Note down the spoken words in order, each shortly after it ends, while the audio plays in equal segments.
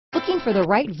Looking for the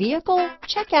right vehicle?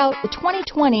 Check out the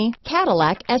 2020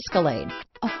 Cadillac Escalade.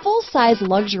 A full-size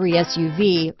luxury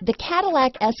SUV, the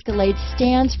Cadillac Escalade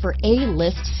stands for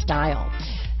A-list style.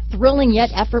 Thrilling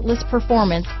yet effortless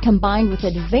performance combined with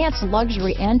advanced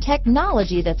luxury and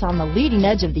technology that's on the leading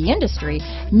edge of the industry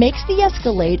makes the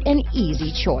Escalade an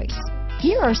easy choice.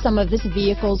 Here are some of this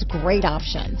vehicle's great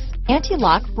options: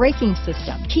 anti-lock braking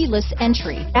system, keyless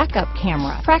entry, backup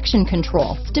camera, traction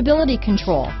control, stability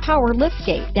control, power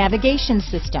liftgate, navigation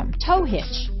system, tow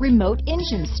hitch, remote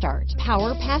engine start,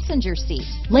 power passenger seat,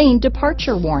 lane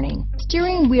departure warning,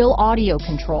 steering wheel audio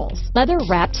controls,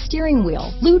 leather-wrapped steering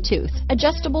wheel, Bluetooth,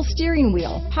 adjustable steering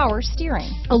wheel, power steering,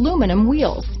 aluminum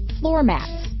wheels, floor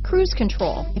mats, cruise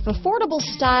control. If affordable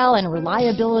style and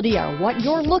reliability are what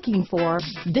you're looking for,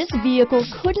 this vehicle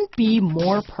couldn't be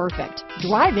more perfect.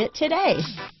 Drive it today.